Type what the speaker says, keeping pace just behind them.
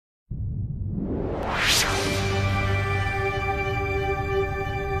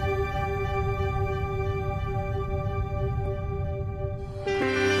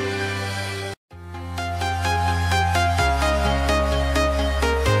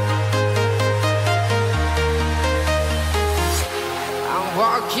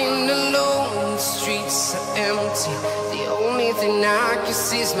walking alone, the streets are empty. The only thing I can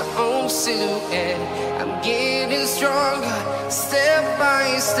see is my own silhouette. I'm getting stronger, step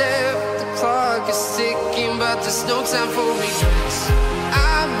by step. The clock is ticking, but there's no time for regrets.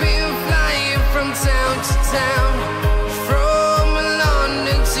 I've been flying from town to town, from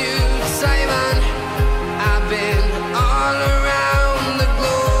London to Taiwan. I've been all around the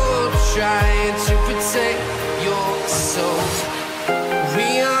globe, trying to protect your soul.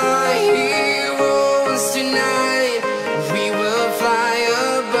 We are heroes tonight. We will fly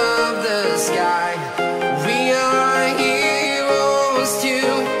above the sky. We are heroes tonight.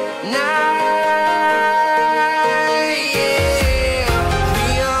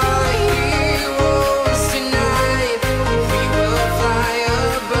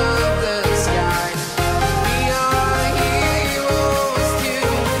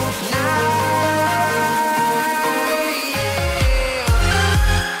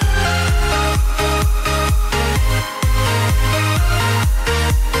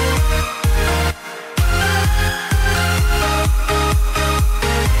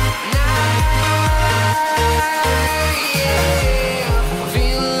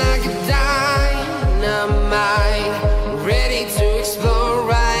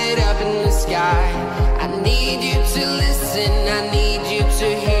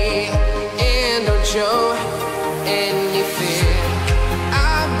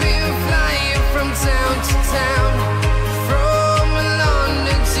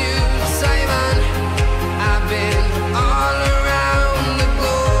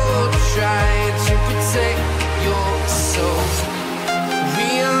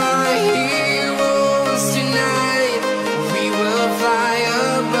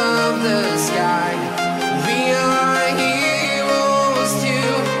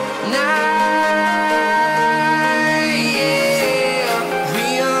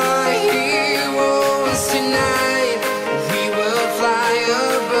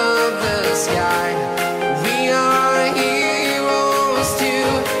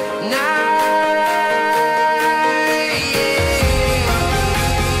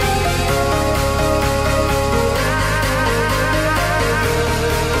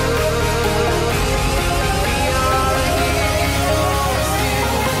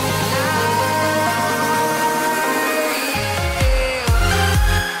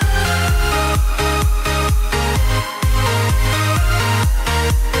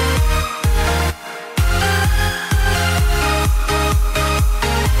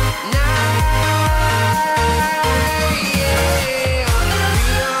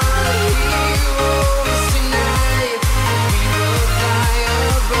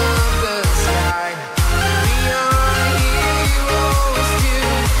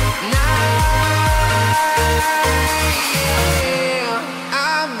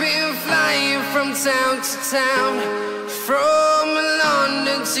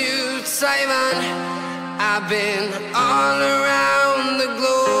 I've been all around the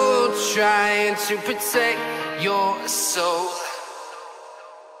globe, trying to protect your soul.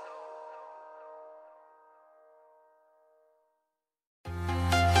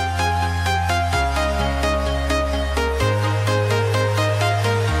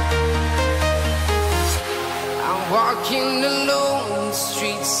 I'm walking alone, the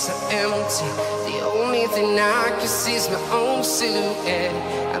streets are empty. The only thing I can see is my own silhouette.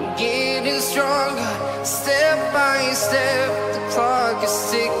 I'm getting stronger, step by step. The clock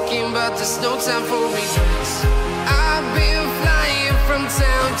is ticking, but there's no time for regrets. I've been flying from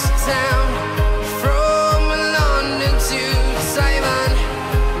town to town, from London to Taiwan.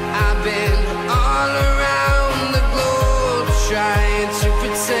 I've been all around the globe, trying to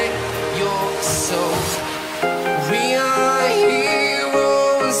protect your soul. We are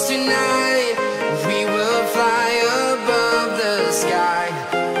heroes tonight. We will fly above the sky.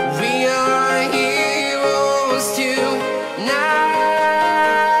 We are heroes tonight. We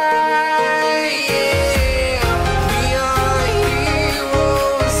are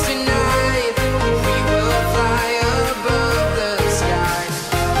heroes tonight. We will fly above the sky.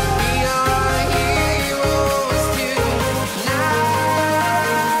 We are heroes tonight.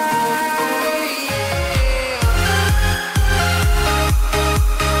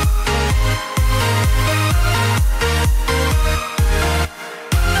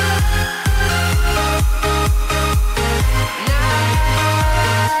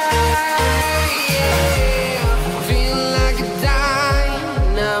 Feel like a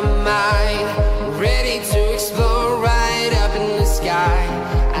dynamite, ready to explore right up in the sky.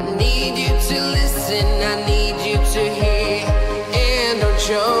 I need you to listen, I need you to hear, and don't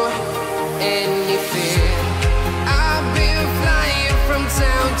show any fear. I've been flying from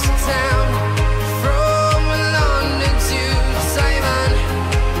town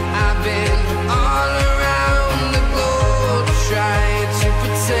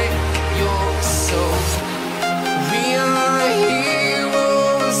protect your soul. We are here.